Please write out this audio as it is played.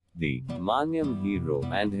The Manyam hero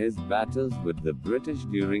and his battles with the British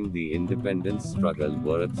during the independence struggle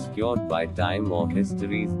were obscured by time or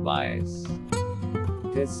history's bias.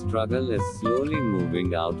 His struggle is slowly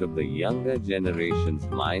moving out of the younger generation's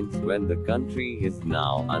minds when the country is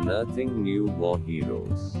now unearthing new war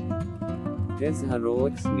heroes. His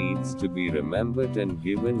heroics needs to be remembered and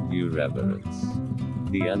given due reverence.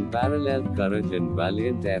 The unparalleled courage and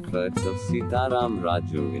valiant efforts of Sitaram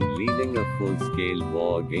Raju in leading a full-scale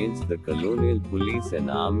war against the colonial police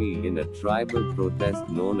and army in a tribal protest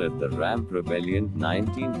known as the Ramp Rebellion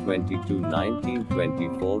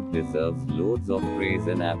 1922-1924 deserves loads of praise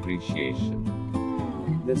and appreciation.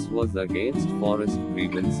 This was against forest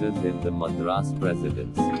grievances in the Madras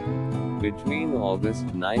Presidency. Between August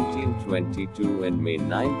 1922 and May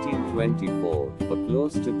 1924, for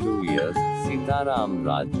close to 2 years, Sitaram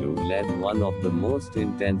Raju led one of the most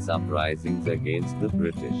intense uprisings against the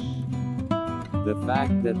British. The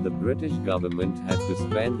fact that the British government had to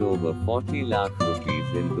spend over 40 lakh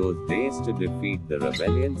rupees in those days to defeat the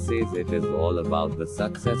rebellion says it is all about the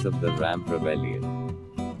success of the Ramp Rebellion.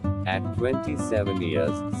 At 27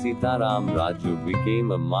 years, Sitaram Raju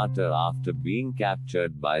became a martyr after being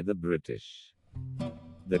captured by the British.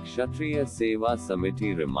 The Kshatriya Seva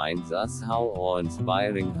Samiti reminds us how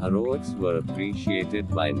awe-inspiring heroics were appreciated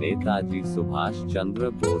by Netaji Subhash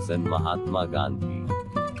Chandra Bose and Mahatma Gandhi.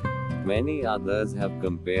 Many others have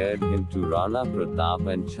compared him to Rana Pratap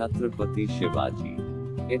and Chhatrapati Shivaji.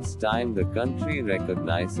 It's time the country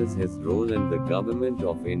recognizes his role and the government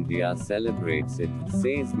of India celebrates it,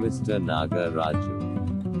 says Mr. Naga Raju.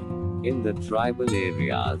 In the tribal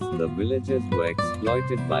areas, the villagers were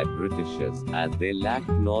exploited by Britishers as they lacked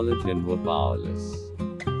knowledge and were powerless.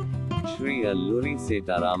 Shri Alluri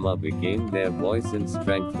Setarama became their voice and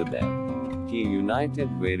strength to them. He united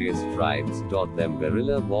various tribes, taught them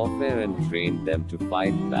guerrilla warfare and trained them to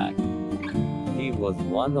fight back. He was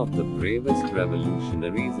one of the bravest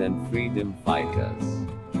revolutionaries and freedom fighters.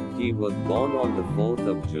 He was born on the 4th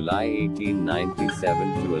of July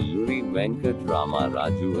 1897 to Alluri Venkat Rama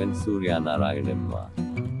Raju and Suryanarayanamma.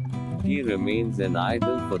 He remains an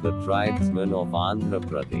idol for the tribesmen of Andhra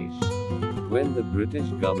Pradesh. When the British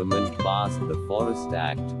government passed the Forest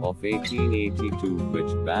Act of 1882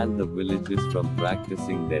 which banned the villages from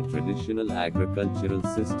practicing their traditional agricultural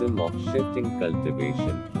system of shifting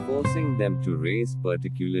cultivation, forcing them to raise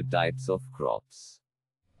particular types of crops.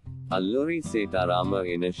 Alluri Setarama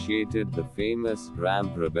initiated the famous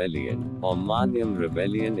Ramp Rebellion, or Manyam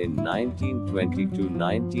Rebellion in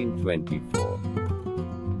 1922-1924.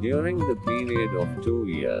 During the period of 2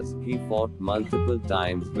 years, he fought multiple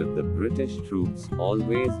times with the British troops,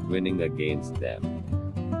 always winning against them.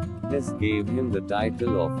 This gave him the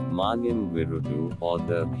title of Manyam Veerudu, or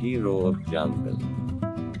the Hero of Jungle.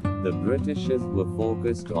 The Britishers were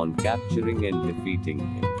focused on capturing and defeating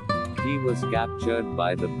him. He was captured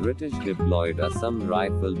by the British deployed Assam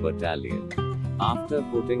Rifle Battalion. After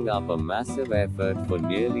putting up a massive effort for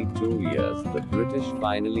nearly 2 years, the British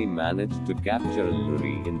finally managed to capture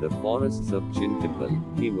Alluri in the forests of Chintipal.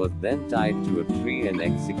 He was then tied to a tree and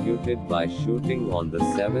executed by shooting on the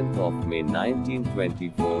 7th of May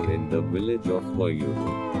 1924 in the village of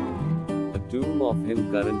Koyuru. The tomb of him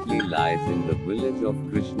currently lies in the village of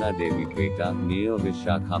Krishna Devipeta near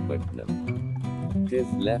Vishakhapatnam. His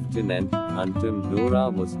lieutenant, Huntam Dora,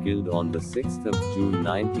 was killed on the 6th of June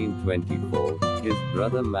 1924. His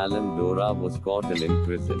brother Malam Dora was caught and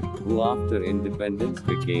imprisoned, who after independence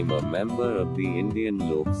became a member of the Indian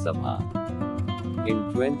Lok Sabha.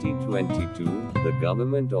 In 2022, the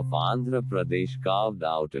government of Andhra Pradesh carved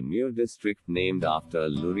out a new district named after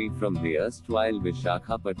Alluri from the erstwhile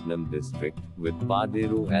Vishakhapatnam district, with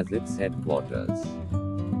Paderu as its headquarters.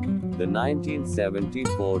 The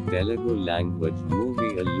 1974 Telugu language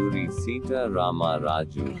movie Alluri Sita Rama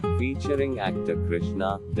Raju, featuring actor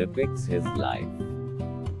Krishna, depicts his life.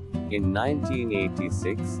 In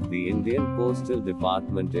 1986, the Indian Postal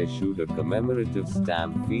Department issued a commemorative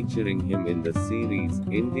stamp featuring him in the series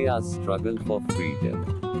India's Struggle for Freedom.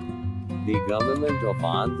 The government of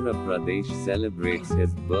Andhra Pradesh celebrates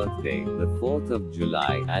his birthday, the 4th of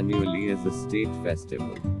July, annually as a state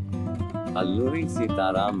festival. Alluri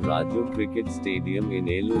Sitaram Raju Cricket Stadium in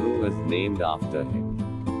Eluru is named after him.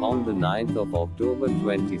 On the 9th of October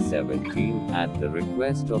 2017, at the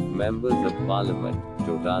request of members of Parliament,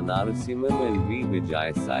 Tota Narasimham and V.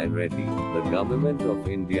 Vijay Sai Reddy, the Government of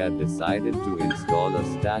India decided to install a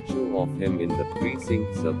statue of him in the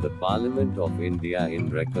precincts of the Parliament of India in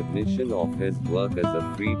recognition of his work as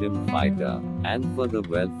a freedom fighter, and for the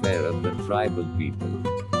welfare of the tribal people.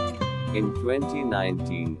 In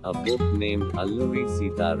 2019, a book named Alluri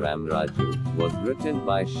Sita Ramraju was written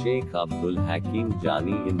by Sheikh Abdul Hakim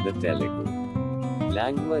Jani in the Telugu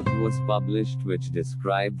language was published, which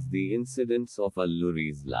describes the incidents of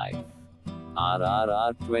Alluri's life.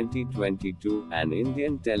 RRR 2022, an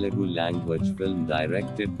Indian Telugu language film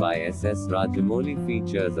directed by S.S. Rajamouli,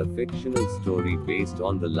 features a fictional story based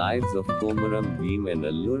on the lives of Komaram Bhim and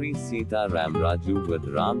Alluri Sita Ramraju, with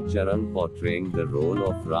Ram Charan portraying the role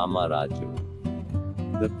of Rama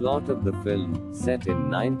Raju. The plot of the film, set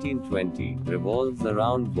in 1920, revolves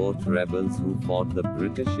around both rebels who fought the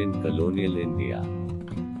British in colonial India.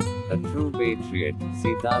 A true patriot,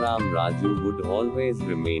 Sitaram Raju would always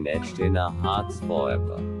remain etched in our hearts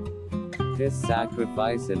forever. His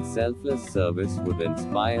sacrifice and selfless service would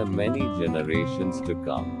inspire many generations to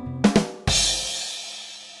come.